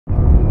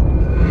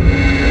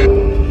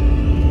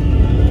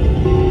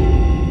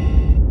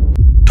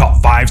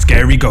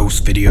scary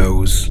ghost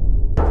videos.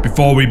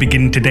 Before we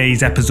begin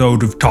today's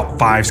episode of Top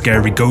 5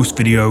 Scary Ghost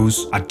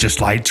Videos, I'd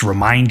just like to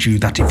remind you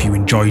that if you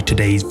enjoyed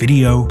today's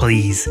video,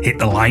 please hit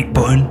the like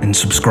button and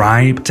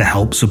subscribe to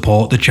help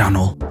support the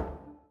channel.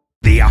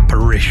 The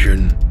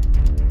Apparition.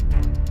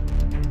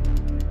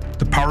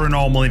 The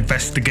paranormal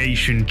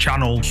investigation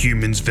channel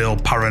Humansville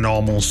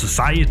Paranormal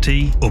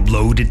Society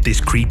uploaded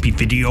this creepy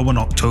video on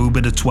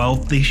October the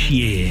 12th this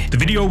year. The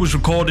video was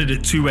recorded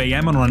at 2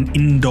 AM on an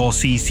indoor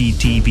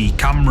CCTV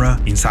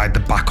camera inside the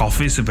back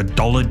office of a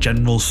Dollar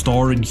General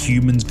store in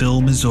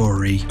Humansville,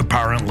 Missouri.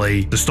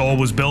 Apparently, the store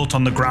was built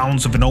on the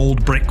grounds of an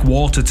old brick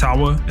water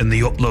tower, and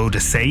the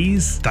uploader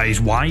says that his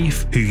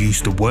wife, who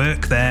used to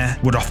work there,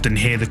 would often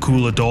hear the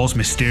cooler doors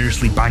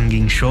mysteriously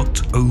banging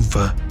shut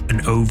over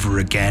and over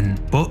again,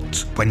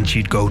 but when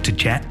she'd go to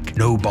check,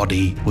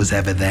 nobody was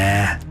ever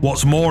there.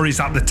 What's more is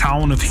that the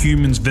town of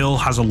Humansville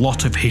has a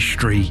lot of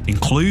history,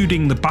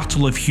 including the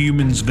Battle of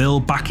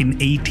Humansville back in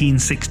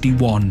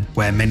 1861,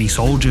 where many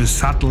soldiers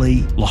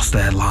sadly lost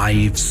their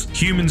lives.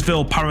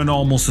 Humansville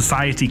Paranormal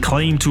Society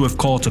claimed to have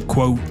caught a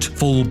quote,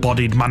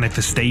 full-bodied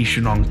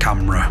manifestation on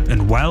camera,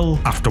 and well,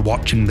 after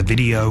watching the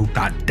video,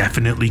 that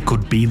definitely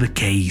could be the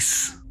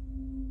case.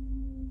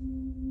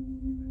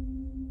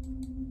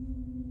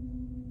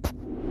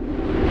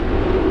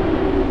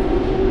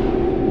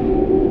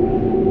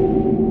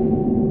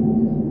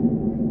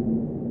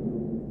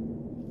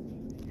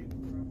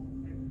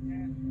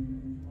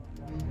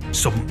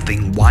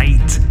 Something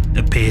white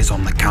appears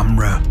on the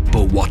camera,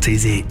 but what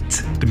is it?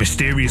 The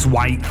mysterious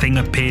white thing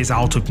appears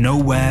out of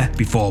nowhere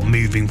before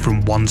moving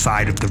from one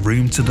side of the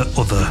room to the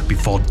other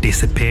before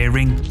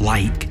disappearing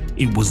like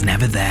it was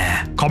never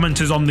there.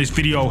 Commenters on this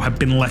video have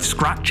been left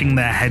scratching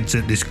their heads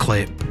at this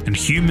clip, and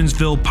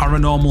Humansville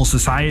Paranormal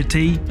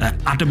Society are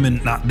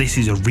adamant that this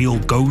is a real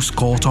ghost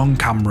caught on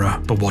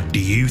camera. But what do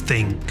you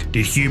think?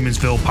 Did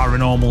Humansville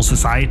Paranormal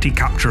Society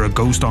capture a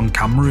ghost on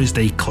camera as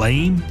they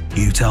claim?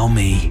 You tell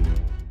me.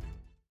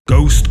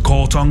 Ghost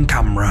caught on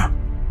camera.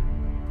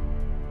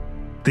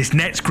 This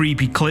next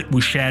creepy clip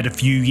was shared a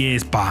few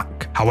years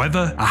back.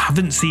 However, I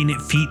haven't seen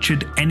it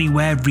featured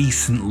anywhere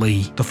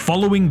recently. The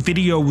following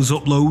video was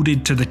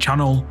uploaded to the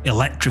channel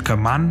Electrica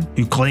Man,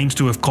 who claims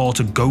to have caught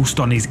a ghost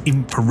on his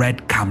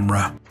infrared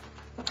camera.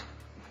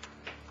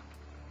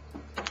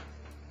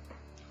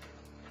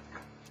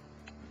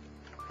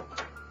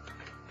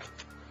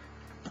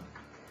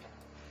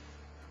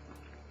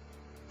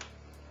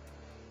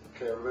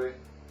 Okay, everybody.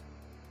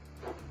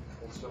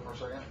 Hold still for a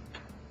second.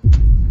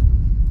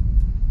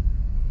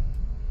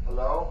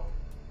 Hello?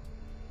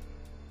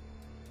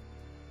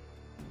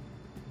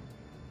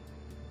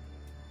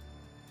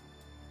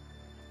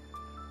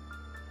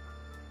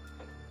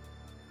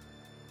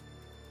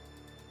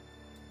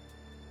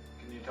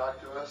 Can you talk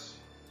to us?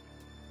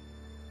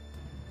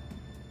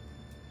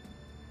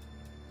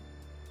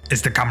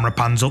 As the camera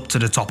pans up to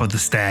the top of the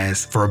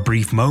stairs, for a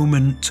brief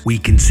moment, we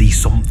can see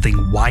something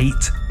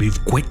white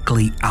move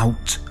quickly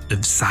out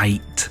of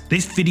sight.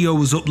 This video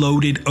was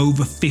uploaded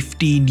over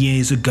 15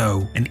 years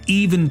ago, and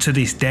even to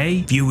this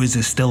day, viewers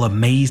are still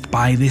amazed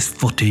by this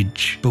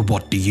footage. But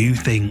what do you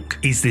think?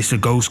 Is this a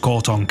ghost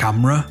caught on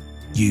camera?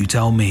 You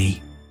tell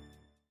me.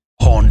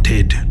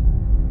 Haunted.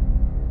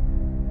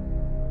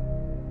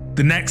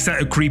 The next set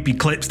of creepy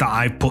clips that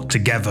I've put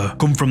together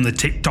come from the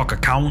TikTok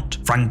account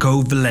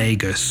Franco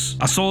Villegas.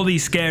 I saw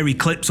these scary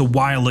clips a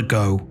while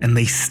ago, and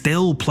they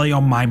still play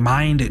on my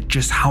mind at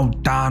just how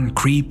darn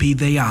creepy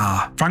they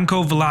are.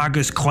 Franco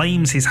Villegas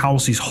claims his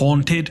house is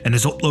haunted and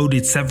has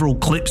uploaded several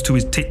clips to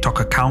his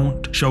TikTok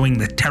account showing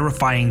the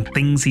terrifying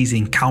things he's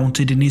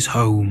encountered in his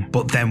home.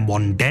 But then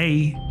one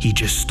day, he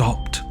just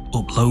stopped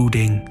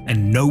uploading,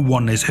 and no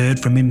one has heard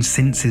from him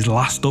since his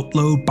last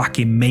upload back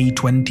in May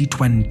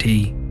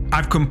 2020.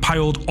 I've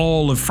compiled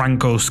all of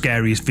Franco's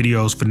scariest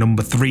videos for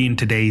number 3 in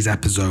today's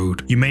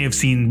episode. You may have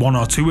seen one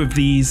or two of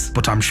these,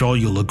 but I'm sure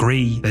you'll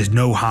agree there's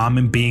no harm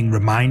in being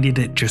reminded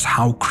at just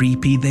how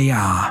creepy they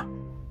are.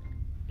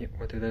 Voy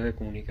a tratar de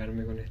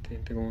comunicarme con este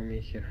ente como me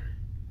dijeron.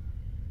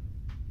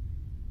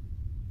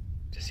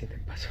 Se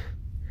sienten pasos.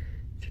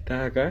 Si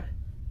estás acá,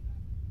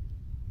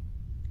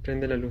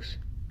 prende la luz.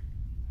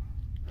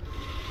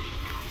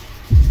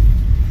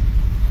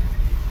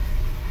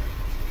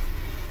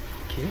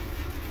 ¿Qué?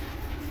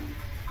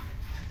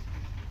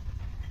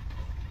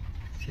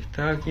 Si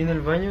estás aquí en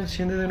el baño,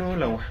 enciende de nuevo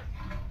el agua.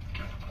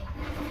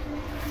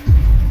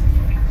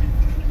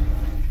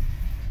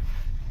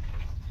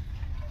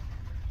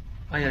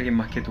 ¿Hay alguien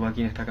más que tú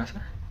aquí en esta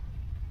casa?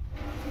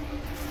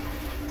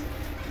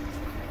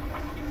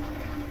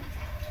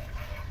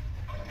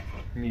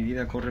 ¿Mi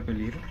vida corre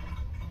peligro?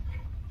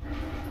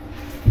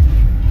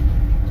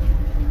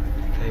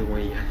 Está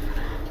huellando.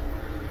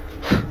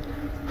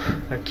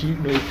 Aquí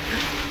no hay...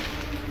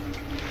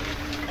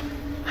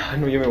 Ah,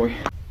 no, yo me voy.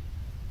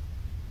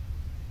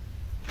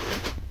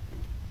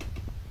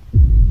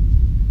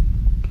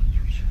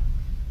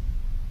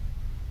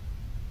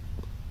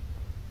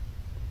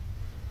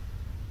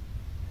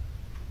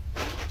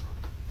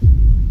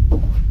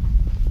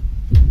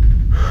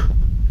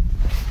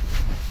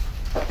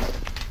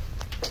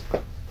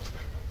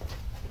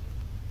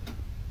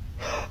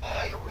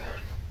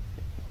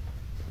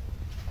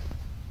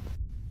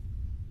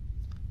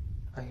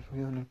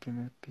 ruido en el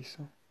primer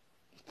piso.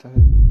 Está...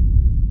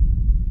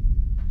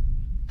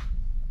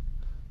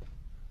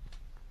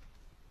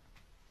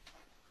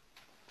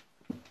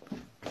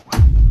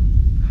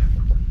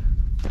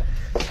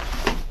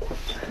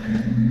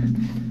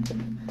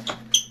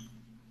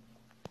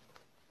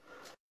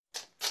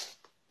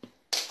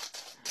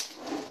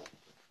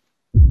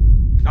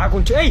 ¡Ah,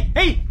 concha! ¡Ey!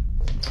 ¡Ey!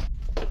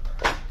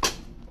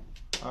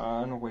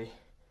 Ah, no, güey.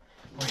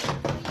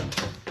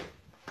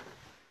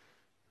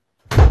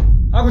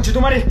 ¡Ah, concha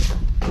tu madre!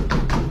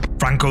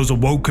 Franco's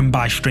awoken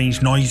by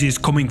strange noises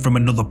coming from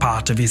another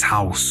part of his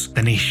house.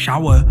 Then his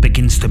shower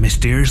begins to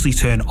mysteriously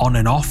turn on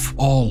and off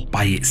all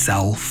by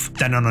itself.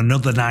 Then on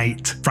another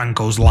night,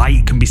 Franco's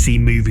light can be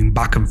seen moving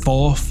back and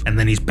forth, and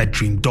then his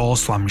bedroom door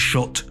slams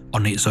shut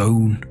on its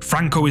own.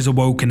 Franco is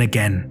awoken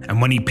again, and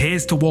when he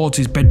peers towards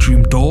his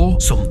bedroom door,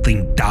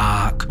 something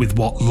dark with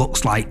what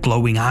looks like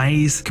glowing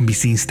eyes can be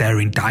seen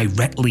staring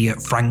directly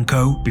at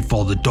Franco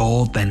before the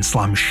door then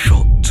slams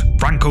shut.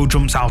 Franco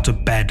jumps out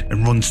of bed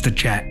and runs to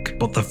check,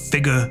 but the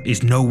figure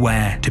is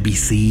nowhere to be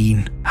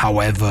seen.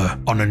 However,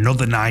 on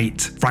another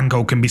night,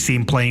 Franco can be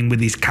seen playing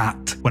with his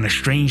cat when a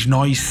strange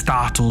noise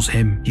startles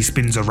him. He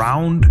spins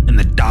around, and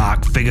the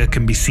dark figure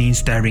can be seen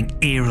staring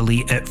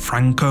eerily at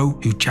Franco,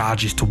 who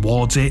charges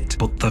towards it,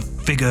 but the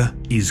figure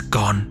is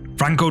gone.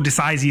 Franco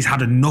decides he's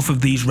had enough of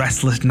these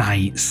restless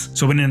nights,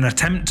 so in an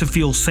attempt to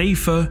feel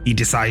safer, he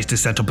decides to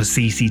set up a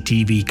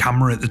CCTV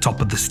camera at the top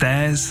of the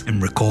stairs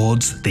and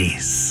records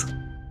this.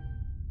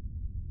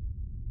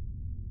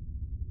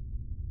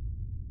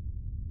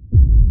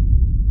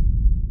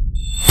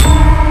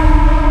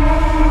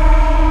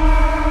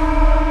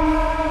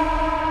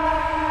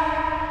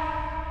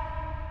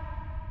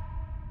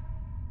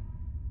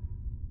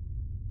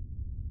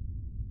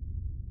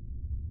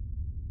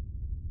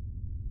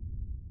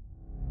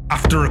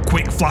 After a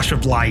quick flash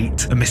of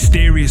light, a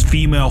mysterious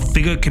female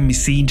figure can be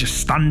seen just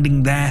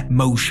standing there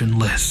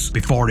motionless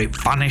before it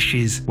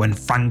vanishes when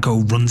Franco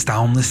runs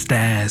down the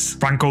stairs.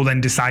 Franco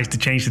then decides to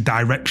change the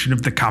direction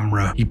of the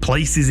camera. He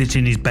places it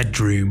in his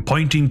bedroom,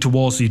 pointing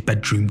towards his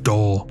bedroom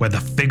door where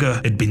the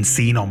figure had been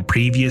seen on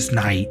previous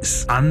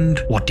nights, and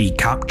what he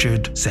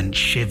captured sent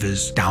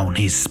shivers down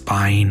his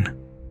spine.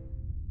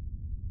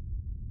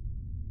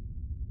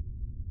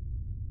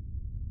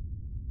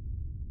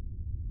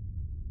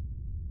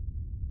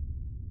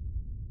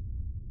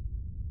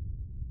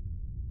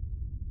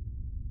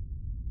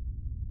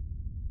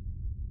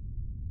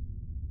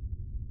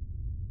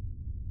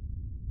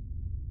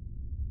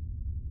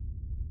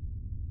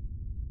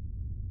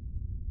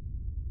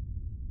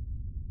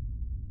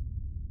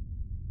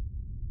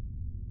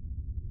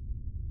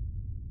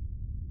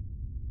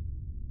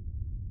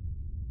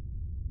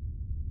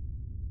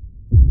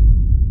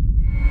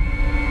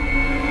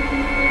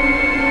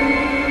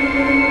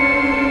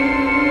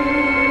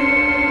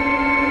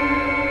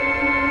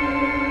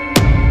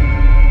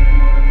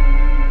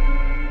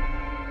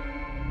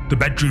 The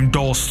bedroom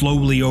door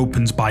slowly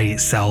opens by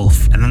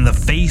itself, and then the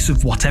face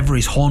of whatever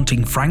is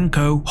haunting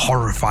Franco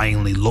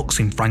horrifyingly looks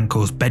in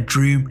Franco's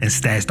bedroom and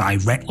stares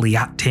directly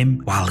at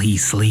him while he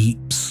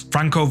sleeps.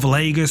 Franco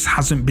Villegas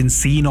hasn't been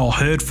seen or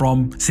heard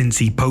from since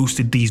he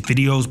posted these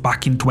videos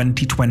back in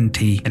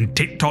 2020, and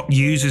TikTok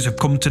users have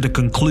come to the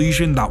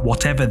conclusion that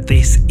whatever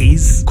this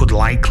is could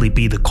likely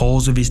be the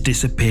cause of his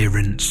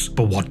disappearance.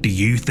 But what do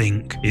you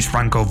think? Is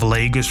Franco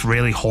Villegas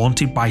really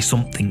haunted by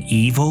something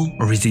evil,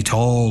 or is it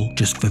all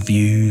just for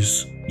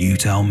views? You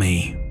tell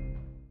me.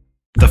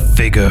 The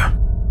figure.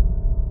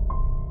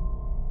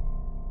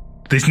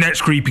 This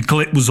next creepy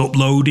clip was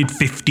uploaded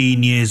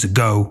 15 years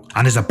ago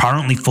and is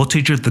apparently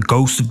footage of the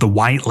ghost of the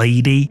white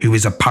lady who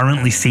is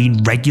apparently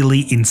seen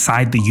regularly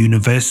inside the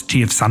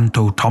University of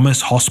Santo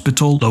Tomas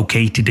Hospital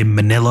located in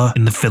Manila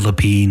in the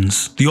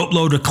Philippines. The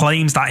uploader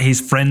claims that his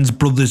friend's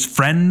brother's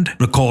friend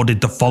recorded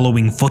the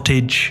following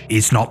footage.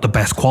 It's not the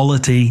best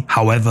quality,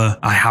 however,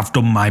 I have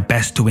done my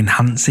best to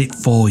enhance it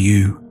for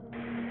you.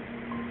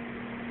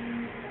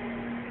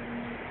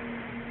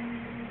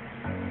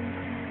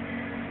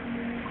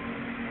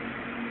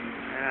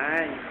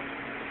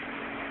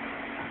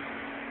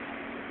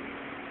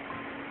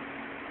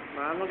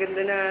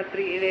 Maganda na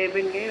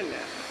 311 ngayon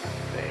ah.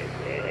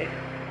 Pwede.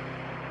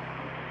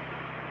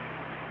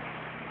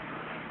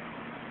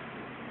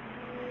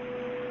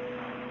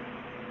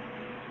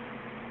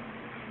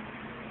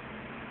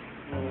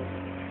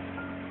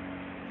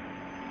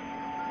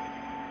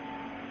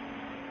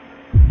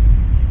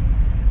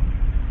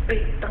 Ay,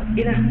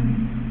 tangina.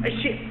 Ay,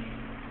 shit.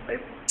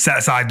 Set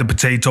aside the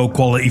potato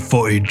quality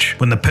footage.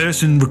 When the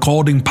person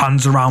recording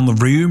pans around the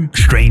room, a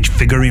strange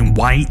figure in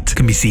white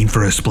can be seen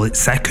for a split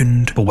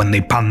second, but when they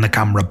pan the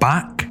camera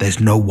back, there's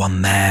no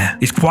one there.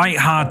 It's quite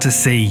hard to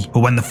see,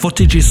 but when the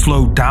footage is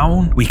slowed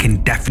down, we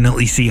can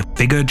definitely see a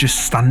figure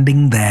just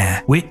standing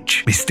there,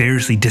 which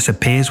mysteriously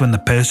disappears when the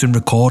person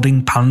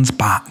recording pans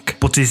back.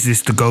 But is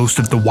this the ghost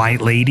of the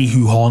white lady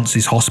who haunts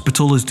his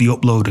hospital as the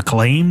uploader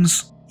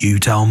claims? You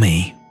tell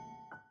me.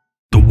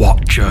 The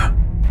Watcher.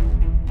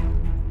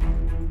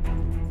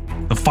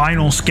 The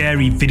final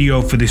scary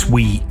video for this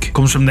week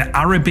comes from the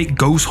Arabic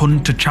ghost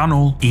hunter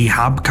channel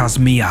Ehab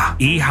Kazmia.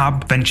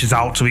 Ehab ventures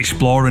out to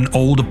explore an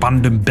old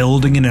abandoned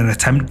building in an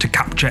attempt to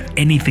capture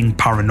anything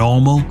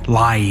paranormal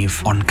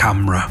live on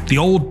camera. The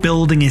old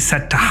building is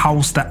said to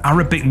house the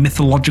Arabic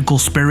mythological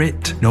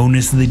spirit known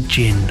as the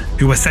Jinn,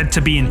 who are said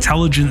to be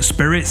intelligent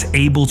spirits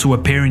able to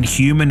appear in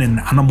human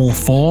and animal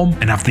form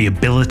and have the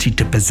ability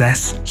to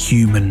possess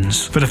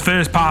humans. For the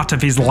first part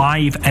of his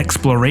live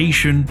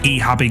exploration,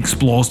 Ehab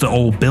explores the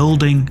old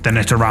building, then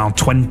at around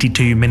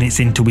 22 minutes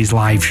into his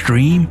live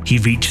stream, he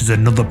reaches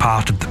another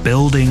part of the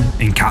building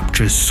and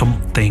captures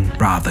something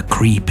rather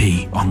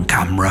creepy on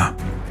camera.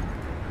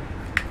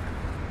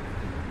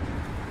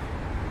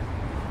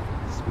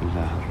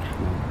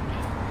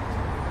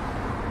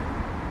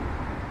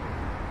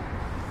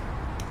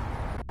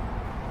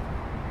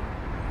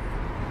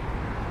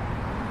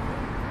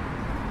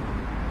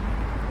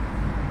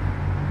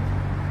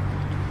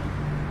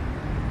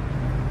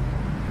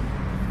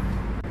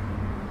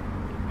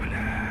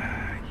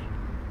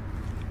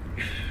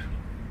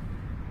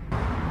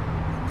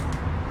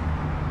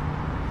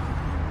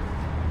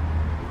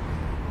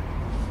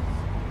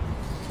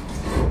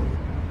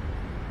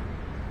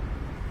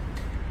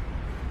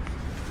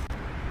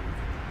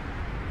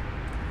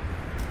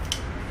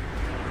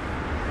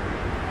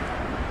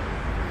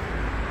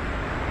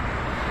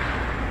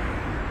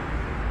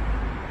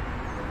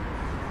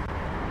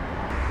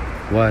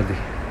 وادي.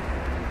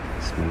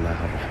 بسم الله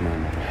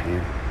الرحمن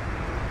الرحيم.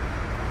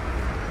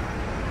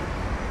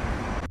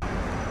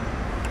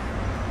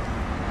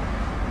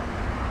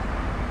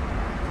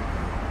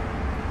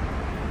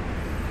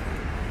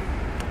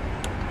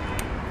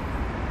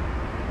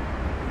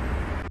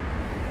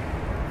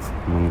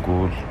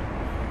 ونقول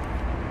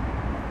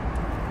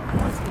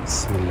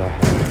بسم الله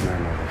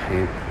الرحمن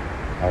الرحيم.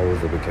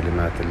 أعوذ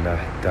بكلمات الله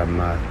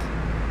التامات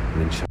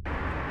من شر.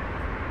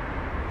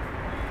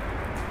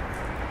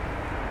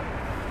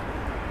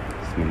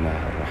 بسم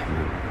الله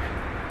الرحمن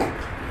الرحيم.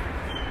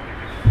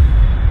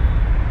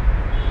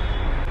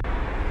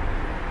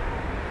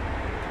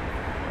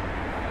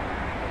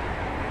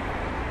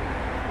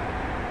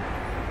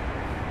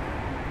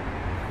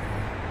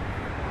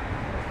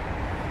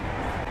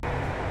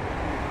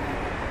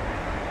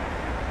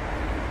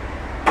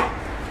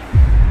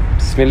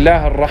 بسم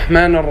الله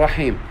الرحمن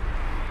الرحيم.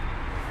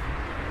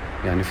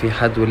 يعني في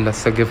حد ولا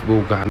السقف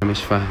بوقع؟ أنا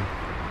مش فاهم.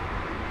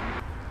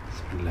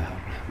 بسم الله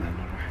الرحمن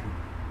الرحيم.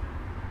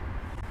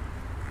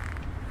 بسم الله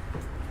الرحمن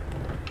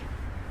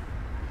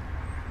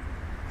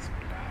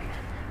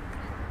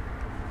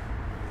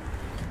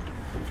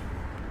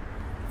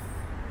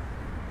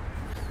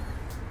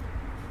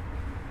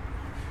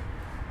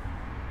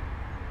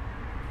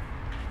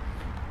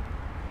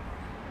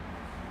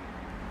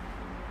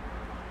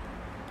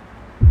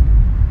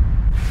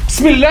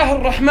بسم الله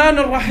الرحمن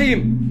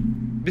الرحيم.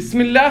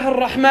 بسم الله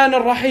الرحمن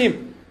الرحيم.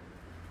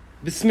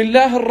 بسم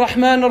الله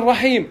الرحمن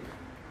الرحيم.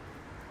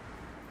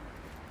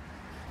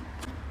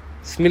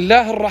 بسم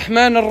الله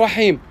الرحمن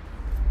الرحيم.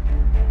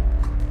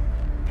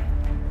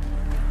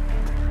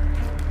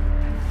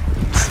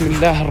 بسم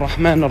الله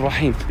الرحمن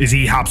الرحيم. As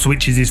Ehab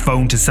switches his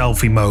phone to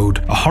selfie mode,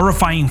 a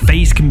horrifying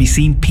face can be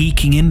seen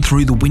peeking in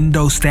through the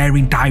window,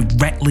 staring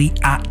directly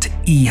at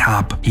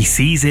Ehab. He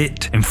sees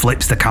it and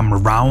flips the camera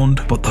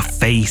round, but the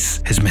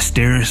face has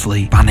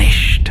mysteriously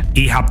vanished.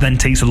 Ehab then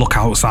takes a look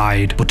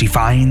outside, but he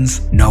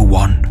finds no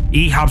one.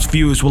 Ehab's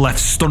viewers were left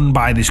stunned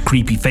by this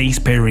creepy face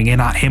peering in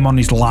at him on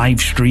his live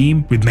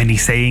stream, with many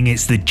saying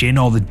it's the jinn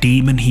or the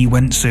demon he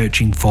went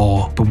searching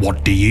for. But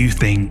what do you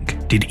think?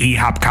 Did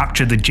Ehab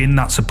capture the jinn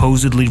that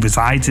supposedly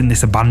resides in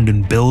this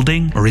abandoned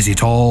building, or is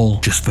it all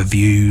just for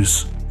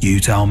views?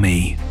 You tell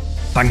me.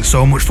 Thanks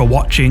so much for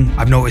watching.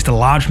 I've noticed a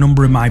large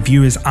number of my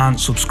viewers aren't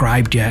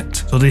subscribed yet,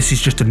 so this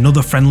is just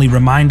another friendly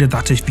reminder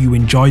that if you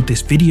enjoyed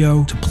this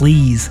video, to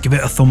please give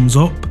it a thumbs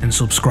up and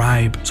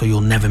subscribe so you'll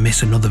never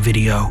miss another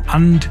video.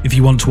 And if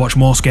you want to watch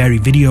more scary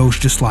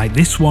videos just like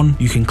this one,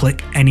 you can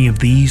click any of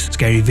these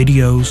scary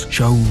videos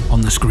shown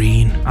on the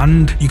screen.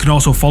 And you can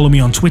also follow me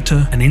on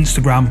Twitter and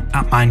Instagram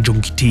at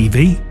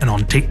MindJunkieTV, and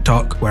on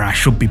TikTok, where I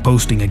should be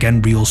posting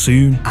again real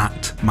soon,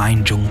 at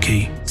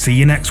MindJunkie. See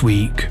you next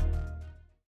week.